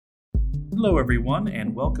Hello, everyone,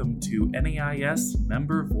 and welcome to NAIS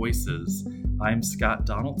Member Voices. I'm Scott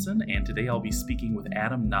Donaldson, and today I'll be speaking with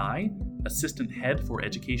Adam Nye, Assistant Head for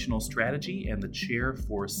Educational Strategy and the Chair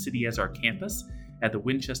for City as Our Campus at the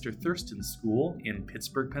Winchester Thurston School in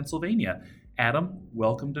Pittsburgh, Pennsylvania. Adam,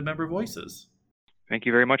 welcome to Member Voices. Thank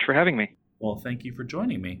you very much for having me. Well, thank you for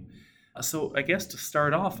joining me. So I guess to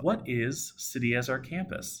start off, what is City as Our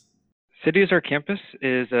Campus? City as Our Campus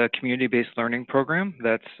is a community-based learning program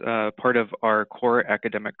that's part of our core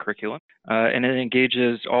academic curriculum, and it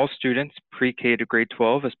engages all students pre-K to grade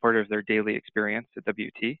 12 as part of their daily experience at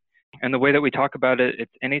WT. And the way that we talk about it,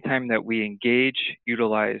 it's anytime that we engage,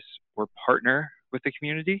 utilize, or partner with the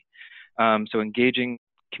community. So engaging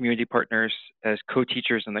community partners as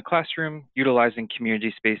co-teachers in the classroom, utilizing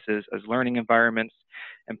community spaces as learning environments,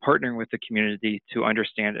 and partnering with the community to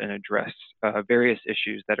understand and address various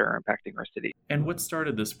issues that are impacting our city. And what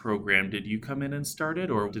started this program? Did you come in and start it,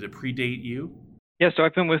 or did it predate you? Yeah, so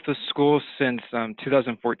I've been with the school since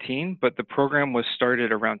 2014, but the program was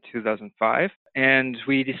started around 2005. And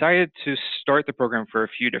we decided to start the program for a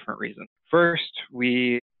few different reasons. First,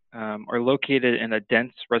 we are located in a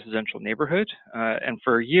dense residential neighborhood. And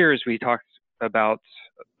for years, we talked about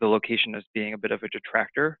the location as being a bit of a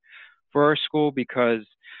detractor for our school because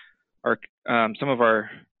some of our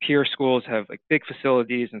peer schools have like big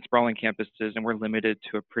facilities and sprawling campuses, and we're limited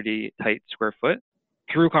to a pretty tight square foot.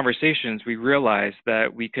 Through conversations, we realized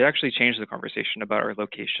that we could actually change the conversation about our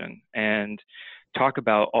location and talk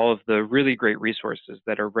about all of the really great resources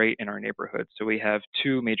that are right in our neighborhood. So we have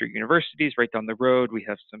two major universities right down the road. We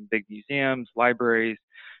have some big museums, libraries,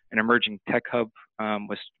 an emerging tech hub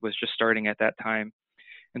was just starting at that time.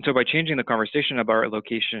 And so by changing the conversation about our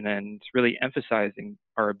location and really emphasizing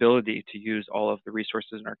our ability to use all of the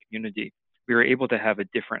resources in our community, we were able to have a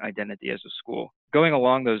different identity as a school. Going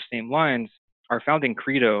along those same lines, our founding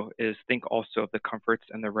credo is think also of the comforts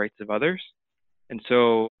and the rights of others. And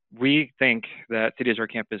so we think that City as Our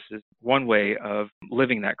Campus is one way of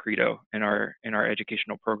living that credo in our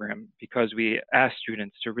educational program, because we ask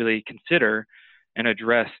students to really consider and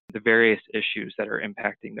address the various issues that are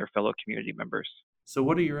impacting their fellow community members. So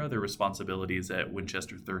what are your other responsibilities at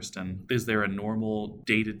Winchester Thurston? Is there a normal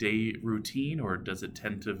day-to-day routine, or does it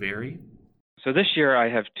tend to vary? So this year I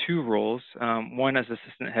have two roles, one as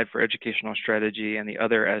Assistant Head for Educational Strategy and the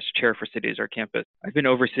other as Chair for City as Our Campus. I've been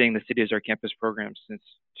overseeing the City as Our Campus program since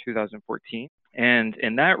 2014. And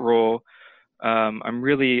in that role, I'm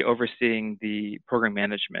really overseeing the program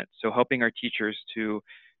management. So helping our teachers to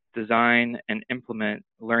design and implement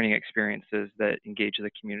learning experiences that engage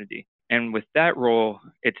the community. And with that role,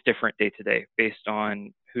 it's different day to day based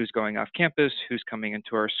on who's going off campus, who's coming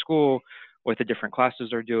into our school, what the different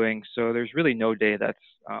classes are doing. So there's really no day that's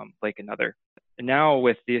like another. And now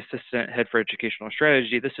with the Assistant Head for Educational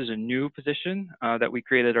Strategy, this is a new position that we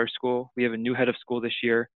created at our school. We have a new head of school this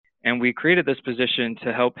year. And we created this position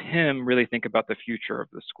to help him really think about the future of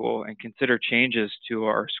the school and consider changes to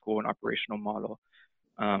our school and operational model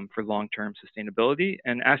for long-term sustainability,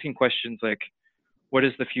 and asking questions like, what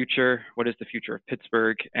is the future? What is the future of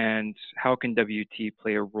Pittsburgh? And how can WT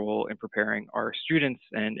play a role in preparing our students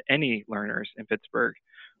and any learners in Pittsburgh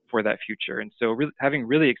for that future? And so having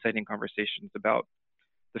really exciting conversations about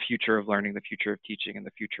the future of learning, the future of teaching, and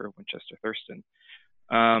the future of Winchester Thurston.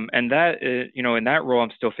 And that, in that role,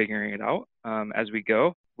 I'm still figuring it out as we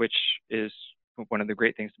go, which is one of the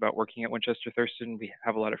great things about working at Winchester Thurston. We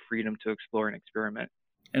have a lot of freedom to explore and experiment.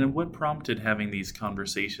 And what prompted having these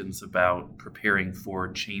conversations about preparing for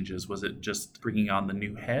changes? Was it just bringing on the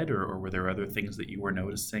new head, or were there other things that you were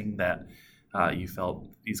noticing that you felt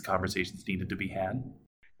these conversations needed to be had?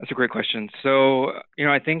 That's a great question. So,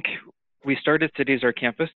 I think we started City as Our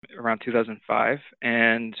Campus around 2005,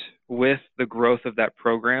 and with the growth of that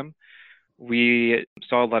program, we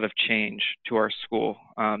saw a lot of change to our school,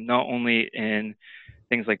 not only in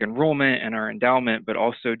things like enrollment and our endowment, but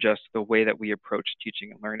also just the way that we approach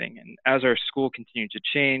teaching and learning. And as our school continued to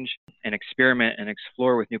change and experiment and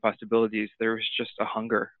explore with new possibilities, there was just a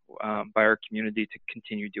hunger by our community to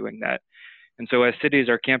continue doing that. And so as City as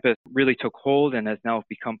Our Campus really took hold and has now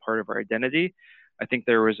become part of our identity, I think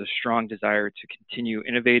there was a strong desire to continue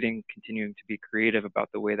innovating, continuing to be creative about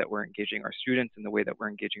the way that we're engaging our students and the way that we're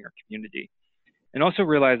engaging our community. And also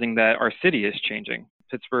realizing that our city is changing.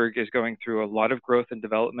 Pittsburgh is going through a lot of growth and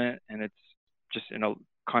development, and it's just in a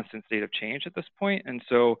constant state of change at this point. And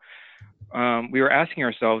so we were asking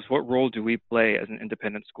ourselves, what role do we play as an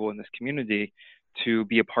independent school in this community to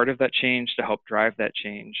be a part of that change, to help drive that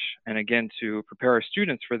change, and again, to prepare our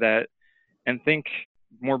students for that and think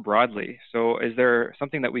more broadly. So is there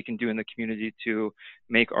something that we can do in the community to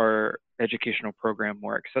make our educational program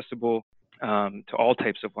more accessible, to all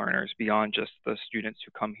types of learners beyond just the students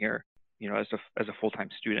who come here, as a full-time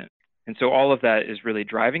student. And so all of that is really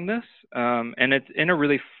driving this, and it's in a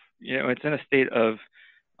really, it's in a state of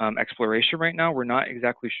exploration right now. We're not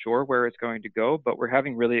exactly sure where it's going to go, but we're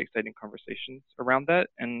having really exciting conversations around that,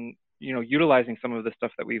 and utilizing some of the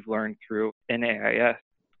stuff that we've learned through NAIS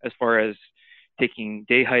as far as taking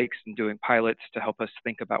day hikes and doing pilots to help us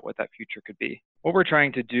think about what that future could be. What we're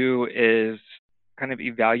trying to do is kind of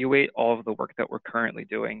evaluate all of the work that we're currently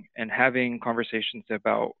doing and having conversations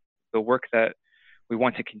about the work that we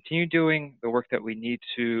want to continue doing, the work that we need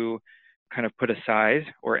to kind of put aside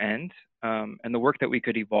or end, and the work that we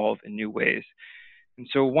could evolve in new ways. And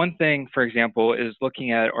so one thing, for example, is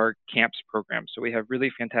looking at our camps program. So we have really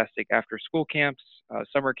fantastic after-school camps,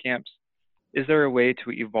 summer camps. Is there a way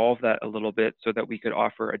to evolve that a little bit so that we could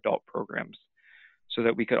offer adult programs, so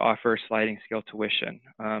that we could offer sliding scale tuition,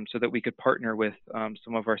 so that we could partner with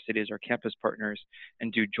some of our cities, our campus partners,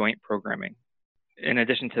 and do joint programming? In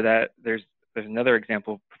addition to that, there's another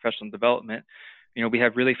example of professional development. We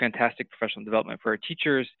have really fantastic professional development for our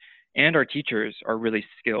teachers, and our teachers are really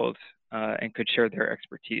skilled and could share their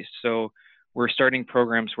expertise. So we're starting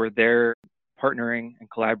programs where they're partnering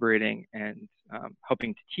and collaborating and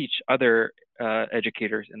helping to teach other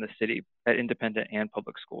educators in the city at independent and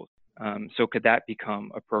public schools. So could that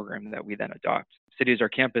become a program that we then adopt? Cities Our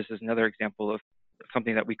Campus is another example of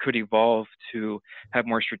something that we could evolve to have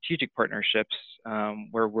more strategic partnerships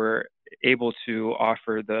where we're able to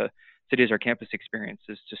offer the Cities Our Campus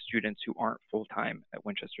experiences to students who aren't full-time at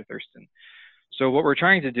Winchester Thurston. So what we're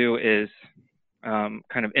trying to do is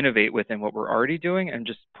kind of innovate within what we're already doing and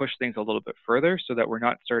just push things a little bit further so that we're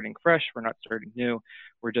not starting fresh, we're not starting new,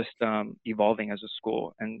 we're just evolving as a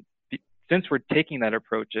school. And since we're taking that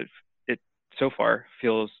approach, it so far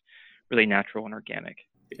feels really natural and organic.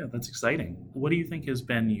 Yeah, that's exciting. What do you think has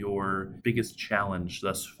been your biggest challenge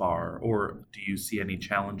thus far? Or do you see any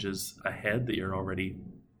challenges ahead that you're already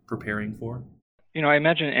preparing for? I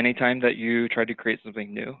imagine anytime that you try to create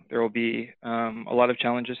something new, there will be a lot of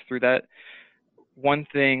challenges through that. One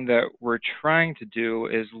thing that we're trying to do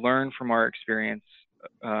is learn from our experience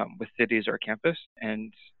with Cities Our Campus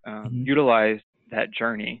and utilize that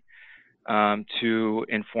journey to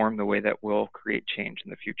inform the way that we'll create change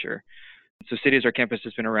in the future. So Cities Our Campus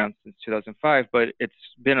has been around since 2005, but it's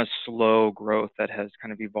been a slow growth that has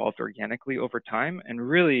kind of evolved organically over time. And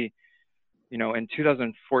really, in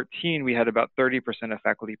 2014, we had about 30% of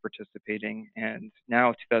faculty participating, and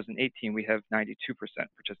now 2018, we have 92%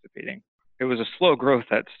 participating. It was a slow growth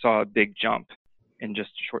that saw a big jump in just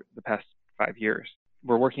the past 5 years.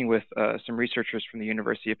 We're working with some researchers from the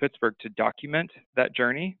University of Pittsburgh to document that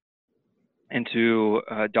journey and to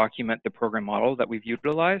document the program model that we've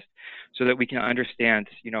utilized so that we can understand,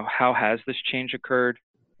 how has this change occurred?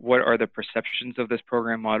 What are the perceptions of this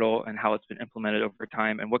program model and how it's been implemented over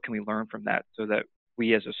time? And what can we learn from that so that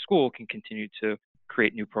we as a school can continue to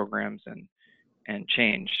create new programs and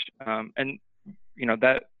change?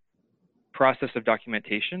 That process of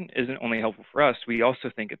documentation isn't only helpful for us, we also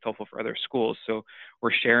think it's helpful for other schools. So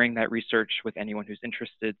we're sharing that research with anyone who's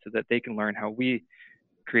interested so that they can learn how we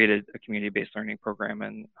created a community-based learning program,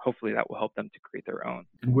 and hopefully that will help them to create their own.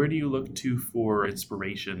 And where do you look to for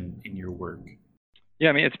inspiration in your work?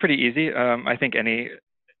 Yeah, it's pretty easy. I think any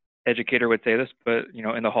educator would say this, but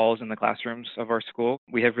in the halls and the classrooms of our school,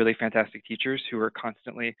 we have really fantastic teachers who are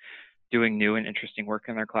constantly doing new and interesting work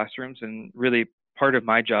in their classrooms. And really part of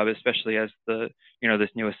my job, especially as this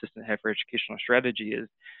new assistant head for educational strategy, is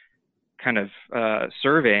kind of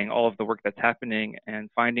surveying all of the work that's happening and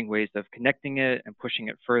finding ways of connecting it and pushing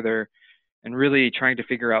it further, and really trying to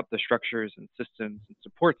figure out the structures and systems and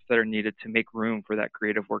supports that are needed to make room for that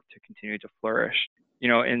creative work to continue to flourish.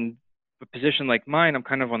 In a position like mine, I'm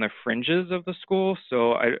kind of on the fringes of the school,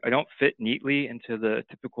 so I don't fit neatly into the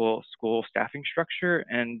typical school staffing structure,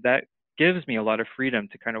 and that gives me a lot of freedom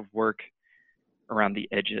to kind of work around the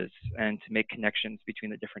edges and to make connections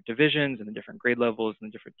between the different divisions and the different grade levels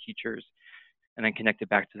and the different teachers, and then connect it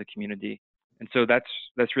back to the community. And so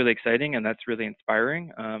that's really exciting and that's really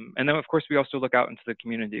inspiring. And then of course we also look out into the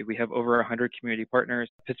community. We have over 100 community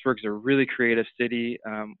partners. Pittsburgh's a really creative city.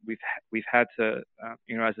 We've had to,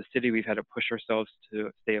 as a city, we've had to push ourselves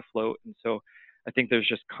to stay afloat. And so I think there's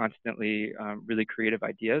just constantly really creative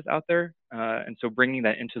ideas out there. And so bringing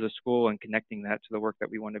that into the school and connecting that to the work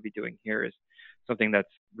that we want to be doing here is something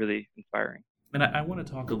that's really inspiring. And I want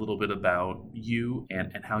to talk a little bit about you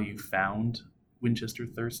and how you found Winchester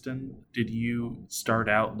Thurston. Did you start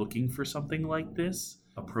out looking for something like this,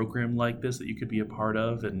 a program like this that you could be a part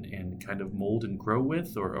of and kind of mold and grow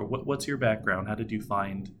with? Or what's your background? How did you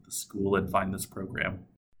find the school and find this program?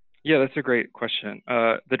 Yeah, that's a great question.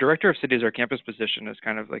 The director of Cities Our Campus position is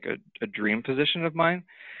kind of like a dream position of mine,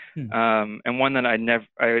 Hmm. and one that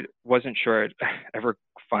I wasn't sure I'd ever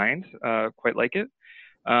find quite like it.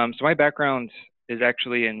 So my background is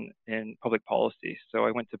actually in public policy. So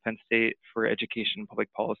I went to Penn State for education and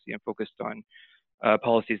public policy and focused on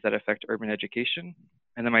policies that affect urban education.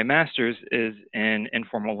 And then my master's is in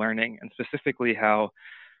informal learning, and specifically how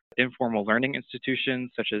informal learning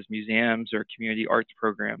institutions such as museums or community arts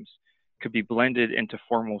programs could be blended into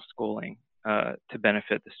formal schooling to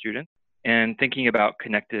benefit the student, and thinking about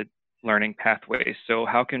connected learning pathways. So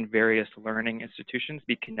how can various learning institutions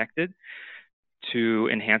be connected to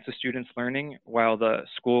enhance a student's learning while the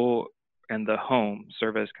school and the home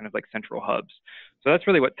serve as kind of like central hubs? So that's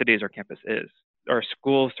really what Today's Our Campus is. Our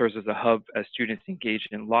school serves as a hub as students engage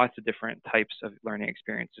in lots of different types of learning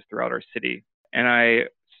experiences throughout our city. And I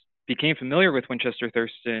became familiar with Winchester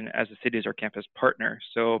Thurston as a Cities Our Campus partner.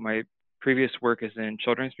 So my previous work is in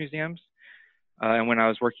children's museums. And when I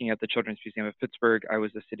was working at the Children's Museum of Pittsburgh, I was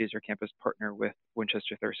a Cities Our Campus partner with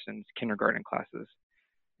Winchester Thurston's kindergarten classes.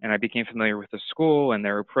 And I became familiar with the school and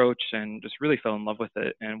their approach and just really fell in love with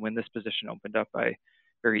it. And when this position opened up, I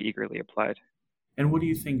very eagerly applied. And what do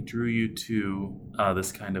you think drew you to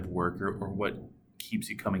this kind of work, or what keeps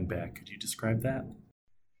you coming back? Could you describe that?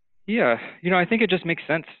 Yeah, I think it just makes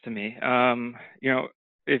sense to me.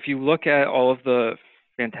 If you look at all of the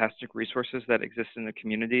fantastic resources that exist in the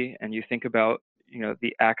community and you think about,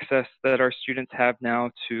 the access that our students have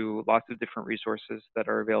now to lots of different resources that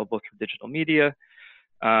are available through digital media,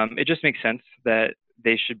 it just makes sense that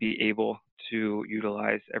they should be able to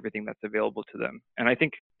utilize everything that's available to them. And I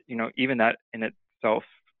think, even that in itself,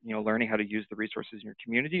 learning how to use the resources in your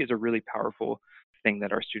community is a really powerful thing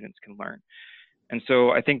that our students can learn. And so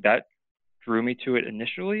I think that drew me to it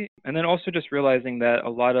initially. And then also just realizing that a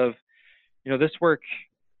lot of, this work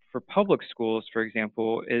for public schools, for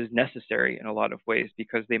example, is necessary in a lot of ways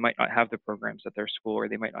because they might not have the programs at their school or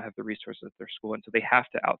they might not have the resources at their school. And so they have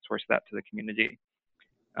to outsource that to the community.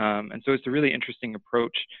 And so it's a really interesting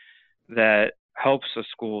approach that helps a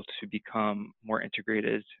school to become more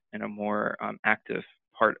integrated and a more active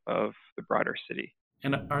part of the broader city.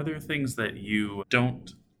 And are there things that you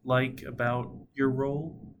don't like about your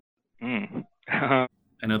role? Mm. I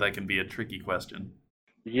know that can be a tricky question.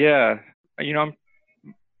 Yeah, I'm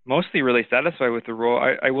mostly really satisfied with the role.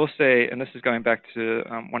 I will say, and this is going back to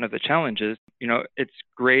one of the challenges, it's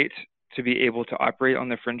great to be able to operate on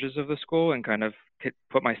the fringes of the school and kind of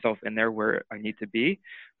put myself in there where I need to be.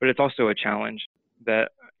 But it's also a challenge that,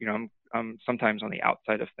 I'm sometimes on the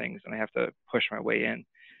outside of things and I have to push my way in.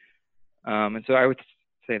 And so I would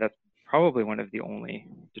say that's probably one of the only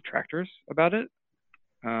detractors about it.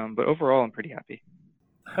 But overall, I'm pretty happy.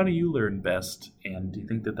 How do you learn best, and do you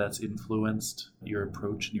think that that's influenced your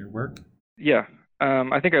approach in your work? Yeah,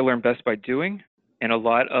 I think I learn best by doing, and a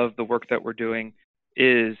lot of the work that we're doing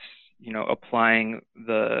is, applying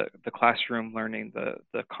the classroom learning,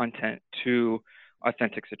 the content to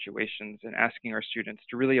authentic situations, and asking our students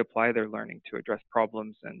to really apply their learning to address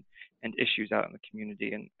problems and issues out in the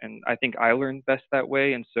community. And I think I learn best that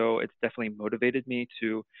way, and so it's definitely motivated me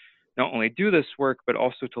to not only do this work but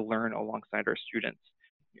also to learn alongside our students.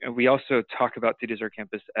 And we also talk about Cities Our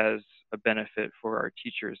Campus as a benefit for our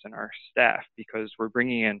teachers and our staff because we're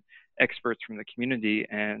bringing in experts from the community,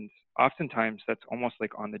 and oftentimes that's almost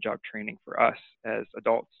like on the job training for us as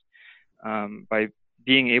adults. By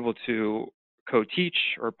being able to co-teach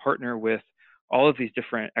or partner with all of these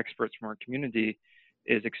different experts from our community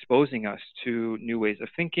is exposing us to new ways of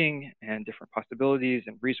thinking and different possibilities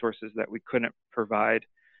and resources that we couldn't provide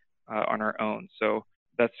on our own. So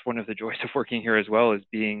that's one of the joys of working here as well, is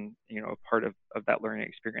being, a part of that learning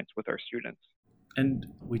experience with our students. And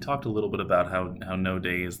we talked a little bit about how no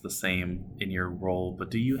day is the same in your role,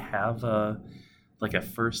 but do you have a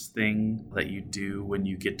first thing that you do when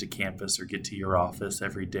you get to campus or get to your office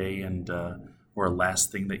every day, and or a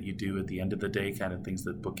last thing that you do at the end of the day, kind of things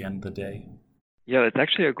that bookend the day? Yeah, that's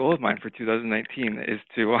actually a goal of mine for 2019 is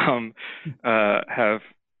to have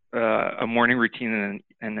a morning routine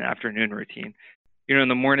and an afternoon routine. In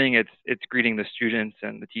the morning it's greeting the students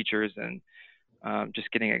and the teachers and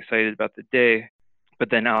just getting excited about the day, but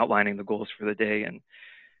then outlining the goals for the day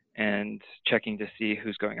and checking to see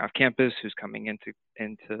who's going off campus, who's coming into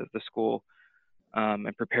the school,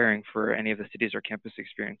 and preparing for any of the Cities Our Campus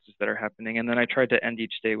experiences that are happening. And then I try to end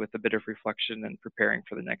each day with a bit of reflection and preparing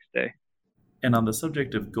for the next day. And on the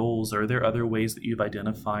subject of goals, are there other ways that you've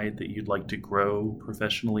identified that you'd like to grow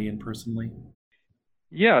professionally and personally?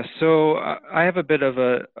 Yeah, so I have a bit of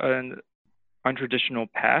an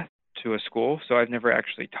untraditional path to a school, so I've never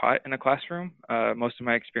actually taught in a classroom. Most of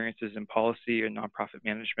my experience is in policy and nonprofit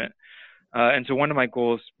management. And so one of my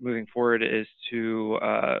goals moving forward is to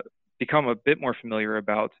become a bit more familiar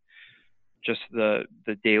about just the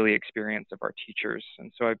daily experience of our teachers.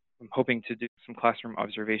 And so I'm hoping to do some classroom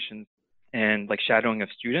observations and like shadowing of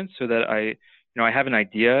students so that I have an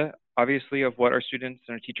idea, obviously, of what our students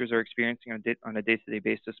and our teachers are experiencing on a day-to-day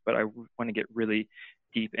basis, but I want to get really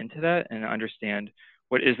deep into that and understand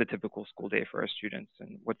what is the typical school day for our students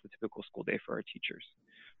and what's the typical school day for our teachers.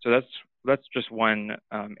 So that's just one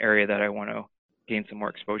area that I want to gain some more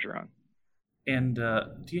exposure on. And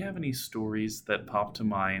do you have any stories that pop to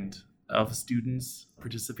mind of students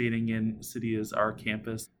participating in City is Our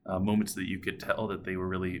Campus, moments that you could tell that they were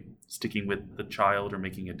really sticking with the child or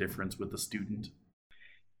making a difference with the student?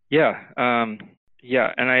 Yeah, and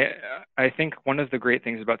I think one of the great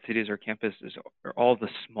things about City is Our Campus is all the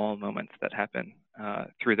small moments that happen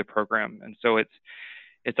through the program, and so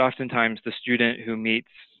it's oftentimes the student who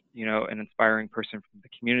meets an inspiring person from the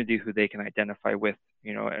community who they can identify with,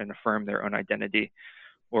 and affirm their own identity,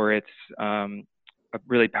 or it's a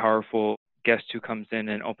really powerful guest who comes in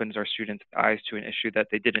and opens our students' eyes to an issue that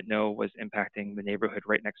they didn't know was impacting the neighborhood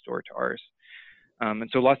right next door to ours. And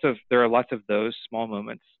so there are lots of those small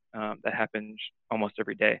moments that happen almost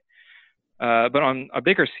every day. But on a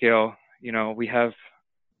bigger scale, we have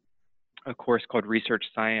a course called Research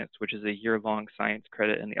Science, which is a year-long science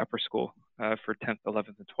credit in the upper school for 10th,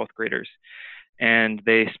 11th, and 12th graders. And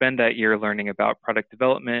they spend that year learning about product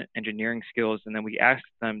development, engineering skills, and then we ask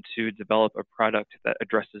them to develop a product that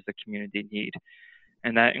addresses the community need.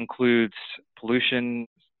 And that includes pollution,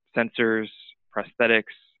 sensors, prosthetics,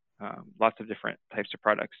 lots of different types of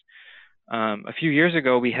products. A few years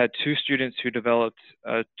ago, we had two students who developed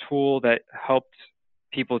a tool that helped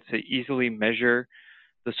people to easily measure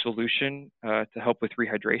the solution to help with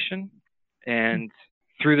rehydration. And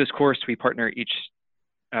through this course, we partner each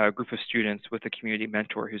group of students with a community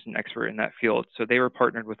mentor who's an expert in that field. So they were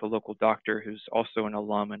partnered with a local doctor who's also an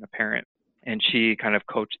alum and a parent. And she kind of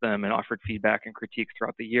coached them and offered feedback and critiques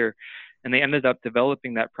throughout the year. And they ended up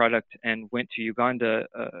developing that product and went to Uganda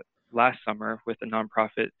last summer with a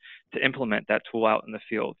nonprofit to implement that tool out in the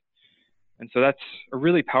field. And so that's a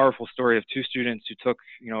really powerful story of two students who took,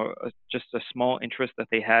 just a small interest that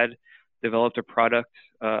they had, developed a product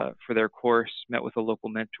for their course, met with a local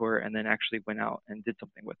mentor, and then actually went out and did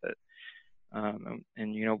something with it.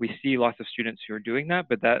 And we see lots of students who are doing that,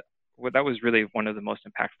 but that was really one of the most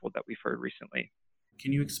impactful that we've heard recently.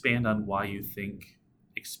 Can you expand on why you think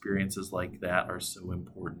experiences like that are so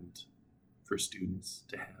important for students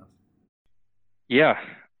to have? Yeah.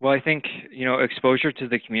 Well, I think, exposure to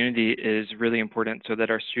the community is really important so that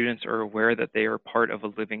our students are aware that they are part of a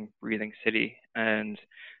living, breathing city, and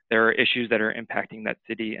there are issues that are impacting that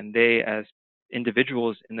city, and they, as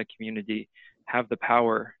individuals in the community, have the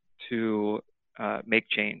power to make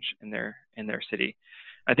change in their city.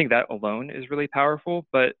 I think that alone is really powerful,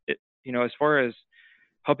 but as far as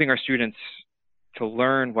helping our students to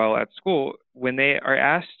learn while at school, when they are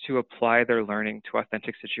asked to apply their learning to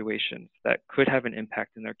authentic situations that could have an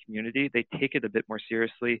impact in their community, they take it a bit more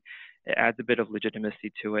seriously. It adds a bit of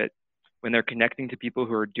legitimacy to it. When they're connecting to people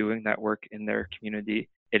who are doing that work in their community,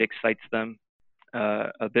 it excites them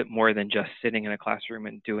a bit more than just sitting in a classroom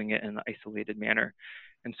and doing it in an isolated manner.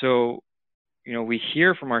 And so, we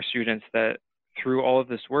hear from our students that through all of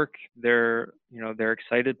this work, they're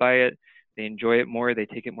excited by it. They enjoy it more, they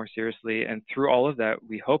take it more seriously. And through all of that,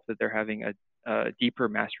 we hope that they're having a deeper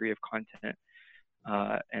mastery of content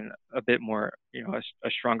and a bit more, a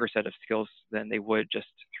stronger set of skills than they would just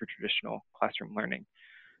through traditional classroom learning.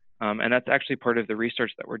 And that's actually part of the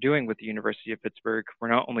research that we're doing with the University of Pittsburgh. We're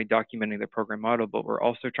not only documenting the program model, but we're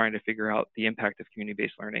also trying to figure out the impact of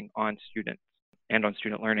community-based learning on students and on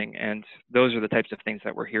student learning. And those are the types of things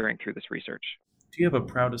that we're hearing through this research. Do you have a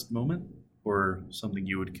proudest moment or something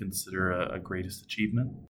you would consider a greatest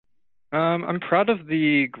achievement? I'm proud of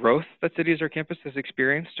the growth that City is Our Campus has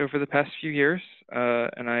experienced over the past few years.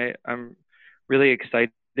 And I'm really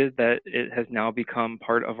excited that it has now become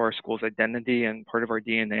part of our school's identity and part of our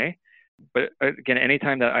DNA. But again,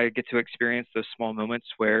 anytime that I get to experience those small moments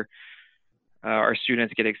where our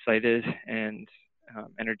students get excited and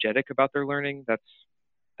energetic about their learning, that's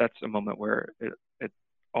a moment where it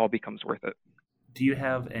all becomes worth it. Do you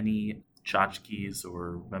have any tchotchkes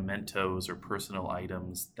or mementos or personal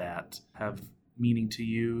items that have meaning to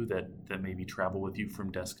you that maybe travel with you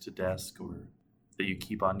from desk to desk or that you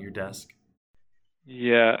keep on your desk?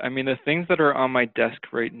 Yeah, I mean, the things that are on my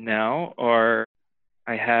desk right now are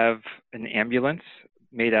I have an ambulance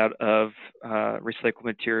made out of recycled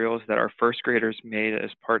materials that our first graders made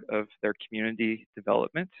as part of their community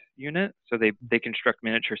development unit. So they construct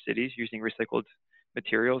miniature cities using recycled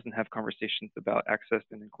materials and have conversations about access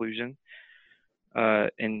and inclusion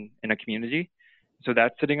in a community. So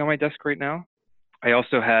that's sitting on my desk right now. I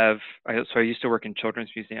also have, I used to work in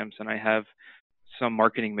children's museums, and I have some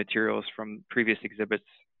marketing materials from previous exhibits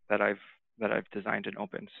that I've designed and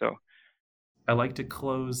opened. So I like to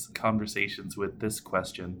close conversations with this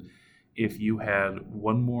question. If you had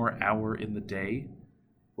one more hour in the day,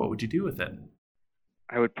 what would you do with it?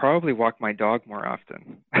 I would probably walk my dog more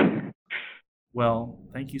often. Well,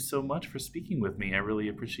 thank you so much for speaking with me. I really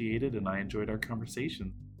appreciate it, and I enjoyed our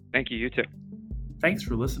conversation. Thank you, you too. Thanks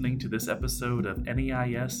for listening to this episode of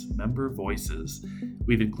NEIS Member Voices.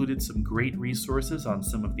 We've included some great resources on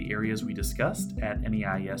some of the areas we discussed at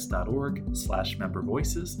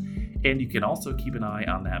neis.org/membervoices, and you can also keep an eye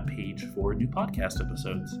on that page for new podcast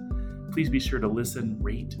episodes. Please be sure to listen,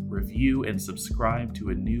 rate, review, and subscribe to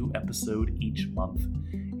a new episode each month.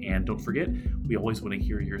 And don't forget, we always want to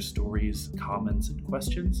hear your stories, comments, and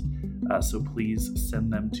questions, so please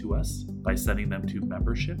send them to us by sending them to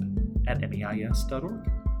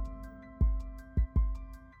membership@neis.org.